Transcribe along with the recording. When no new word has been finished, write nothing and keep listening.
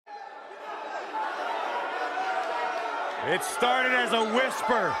It started as a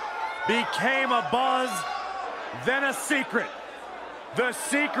whisper, became a buzz, then a secret. The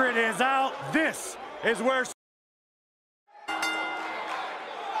secret is out. This is where...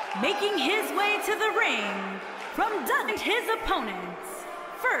 Making his way to the ring, from Dunne and his opponents.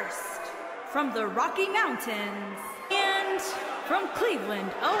 First, from the Rocky Mountains, and from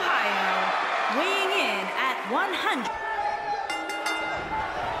Cleveland, Ohio, weighing in at 100.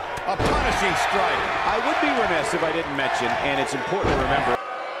 A punishing strike. I would be remiss if I didn't mention, and it's important to remember.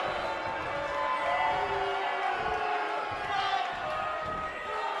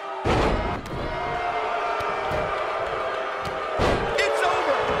 It's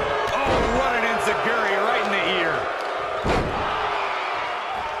over! Oh, what an enziguri right in the ear.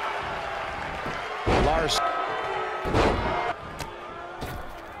 Lars.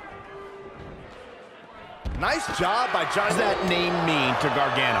 Nice job by Johnny. What does that name mean to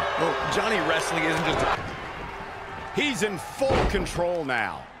Gargano? Well, Johnny Wrestling isn't just a... He's in full control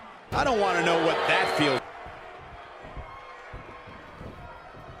now. I don't want to know what that feels.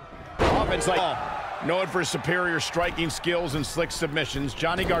 Offense like... Known for superior striking skills and slick submissions,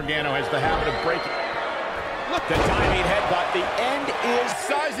 Johnny Gargano has the habit of breaking. Look, the diving headbutt. The end is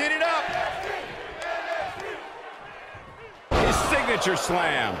sizing it up. His signature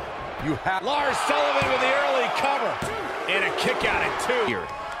slam. You have... Lars Sullivan with the early cover. And a kick out at 2.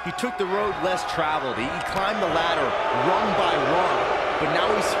 He took the road less traveled. He climbed the ladder rung by rung. But now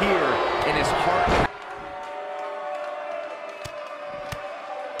he's here in his heart.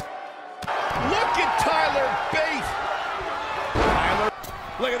 Look at Tyler Bate. Tyler,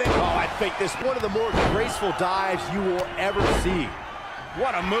 look at that. Oh, I think this One of the more graceful dives you will ever see.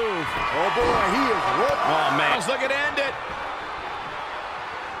 What a move. Oh boy, he is looking. Oh, man. Let's look at end it.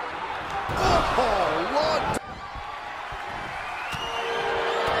 Oh, Lord.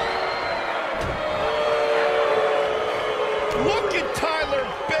 Look at Tyler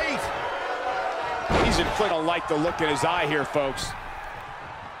Bate. He's inflicting. I like the look in his eye here, folks.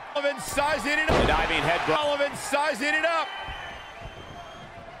 Sullivan sizing it up. The diving headbutt. Sullivan sizing it up.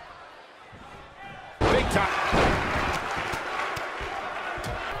 Big time.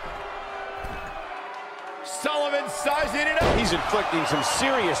 Sullivan sizing it up. He's inflicting some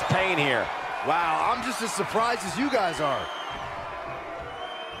serious pain here. Wow, I'm just as surprised as you guys are.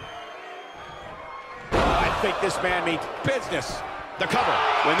 I think this man means business. The cover.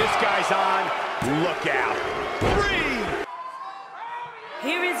 When this guy's on, look out. 3.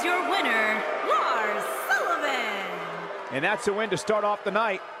 Here is your winner, Lars Sullivan. And that's a win to start off the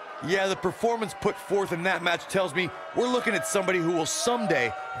night. Yeah, the performance put forth in that match tells me we're looking at somebody who will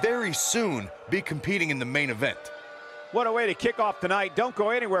someday, very soon, be competing in the main event. What a way to kick off the night. Don't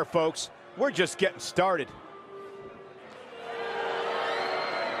go anywhere, folks. We're just getting started.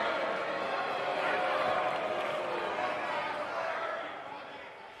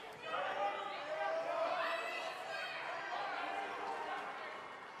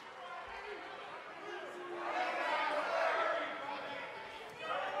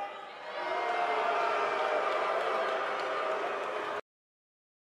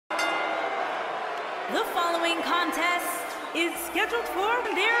 The following contest is scheduled for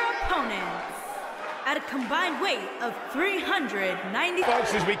their opponents at a combined weight of 390.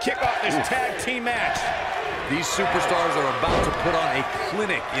 Folks, as we kick off this tag team match. These superstars are about to put on a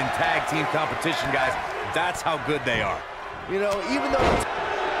clinic in tag team competition, guys. That's how good they are. You know, even though...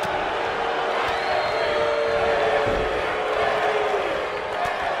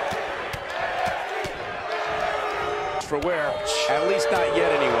 For where? At least not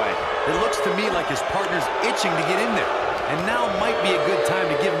yet, anyway. It looks to me like his partner's itching to get in there. And now might be a good time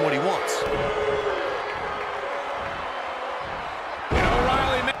to give him what he wants.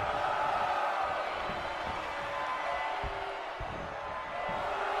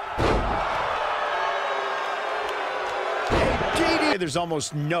 There's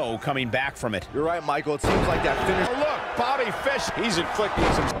almost no coming back from it. You're right, Michael. It seems like that finish... Oh, look, Bobby Fish. He's inflicting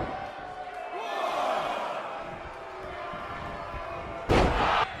some...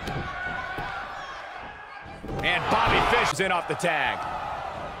 And Bobby Fish is in off the tag.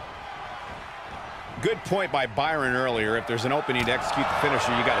 Good point by Byron earlier. If there's an opening to execute the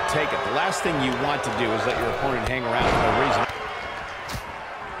finisher, you got to take it. The last thing you want to do is let your opponent hang around for no reason.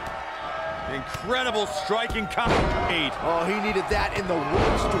 Incredible striking combo. Oh, he needed that in the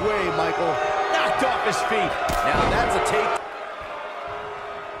worst way, Michael. Knocked off his feet. Now that's a take.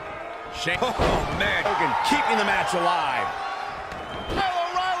 Shane. Oh, man. Hogan keeping the match alive.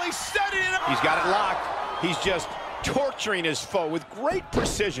 O'Reilly setting it up. He's got it locked. He's just torturing his foe with great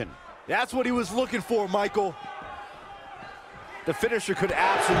precision. That's what he was looking for, Michael. The finisher could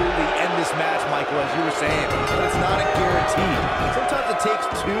absolutely end this match, Michael, as you were saying, but it's not a guarantee. Sometimes it takes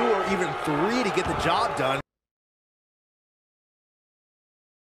 2 or even 3 to get the job done.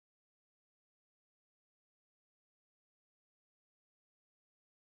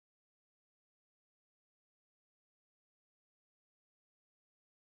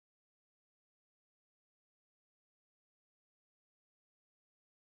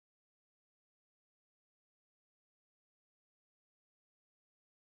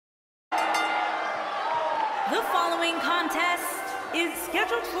 The following contest is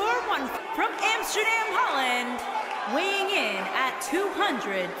scheduled for one from Amsterdam, Holland, weighing in at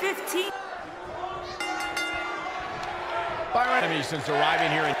 215. Byron enemy since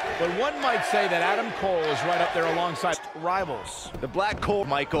arriving here, but one might say that Adam Cole is right up there alongside rivals. The Black Cole,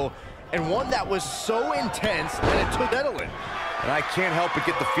 Michael, and one that was so intense that it took settling. And I can't help but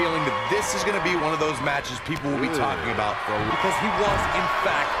get the feeling that this is going to be one of those matches people will be talking about for a week. Because he was, in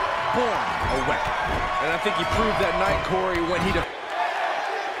fact, born a weapon. And I think he proved that night, Corey, when he...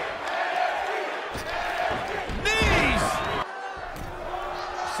 Knees!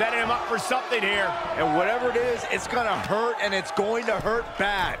 Setting him up for something here. And whatever it is, it's going to hurt, and it's going to hurt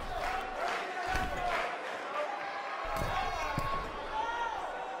bad.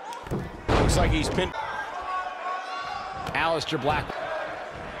 Looks like he's pinned. Aleister Black.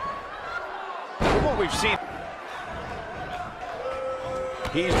 From what we've seen,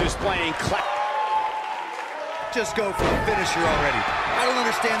 he's displaying class. Just go for the finisher already. I don't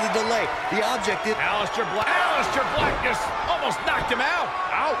understand the delay. The object is... Aleister Black just almost knocked him out.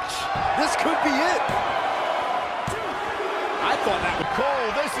 Ouch. This could be it. I thought that was Cole.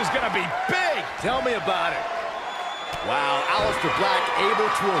 This is going to be big. Tell me about it. Wow, Aleister Black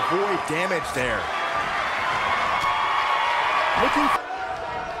able to avoid damage there.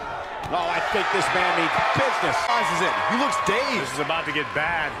 Oh, I think this man means business. This is it. He looks dazed. This is about to get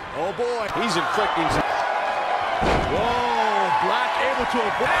bad. Oh, boy. He's inflicting some... Whoa, Black able to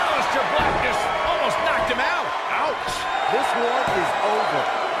avoid... Aleister Black just almost knocked him out. Ouch. This one is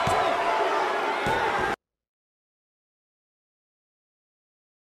over.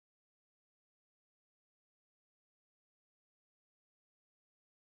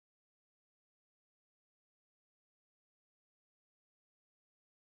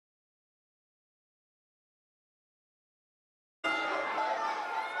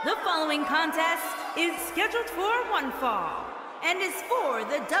 The following contest is scheduled for one fall and is for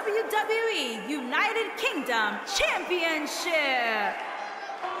the WWE United Kingdom Championship.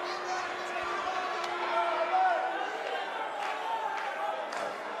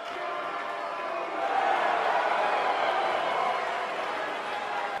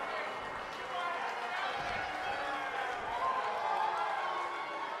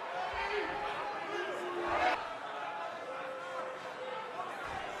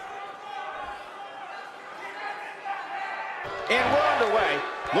 And we're underway.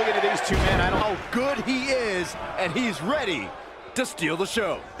 Looking at these two men, I don't know how good he is, and he's ready to steal the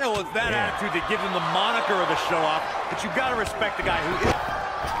show. Yeah, well, it's that attitude that gives him the moniker of the show off, but you've got to respect the guy who is.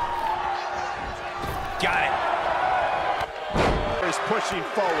 Got it. He's pushing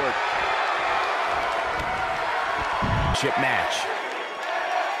forward. Chip match.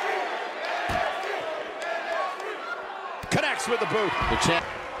 Connects with the boot. The champ.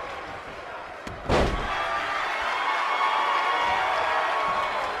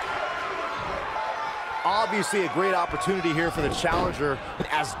 Obviously a great opportunity here for the challenger,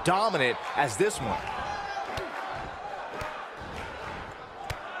 as dominant as this one.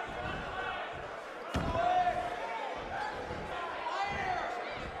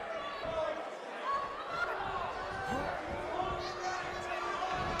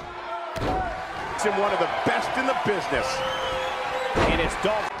 It's him one of the best in the business. And it's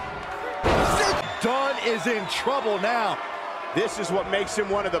Dolph. Dunne is in trouble now. This is what makes him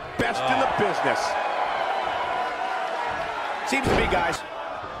one of the best in the business. Seems to be, guys.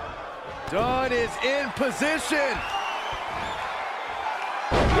 Dunne is in position.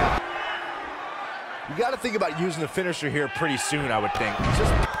 Yeah. You got to think about using the finisher here pretty soon, I would think.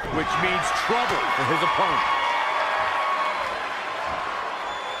 Which means trouble for his opponent.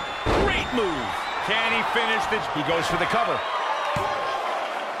 Great move. Can he finish this? He goes for the cover.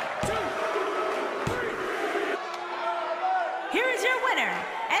 Here is your winner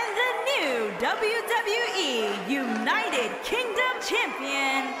and the new WWE United Kingdom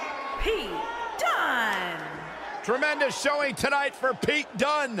Champion, Pete Dunne. Tremendous showing tonight for Pete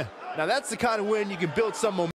Dunne. Now that's the kind of win you can build some momentum.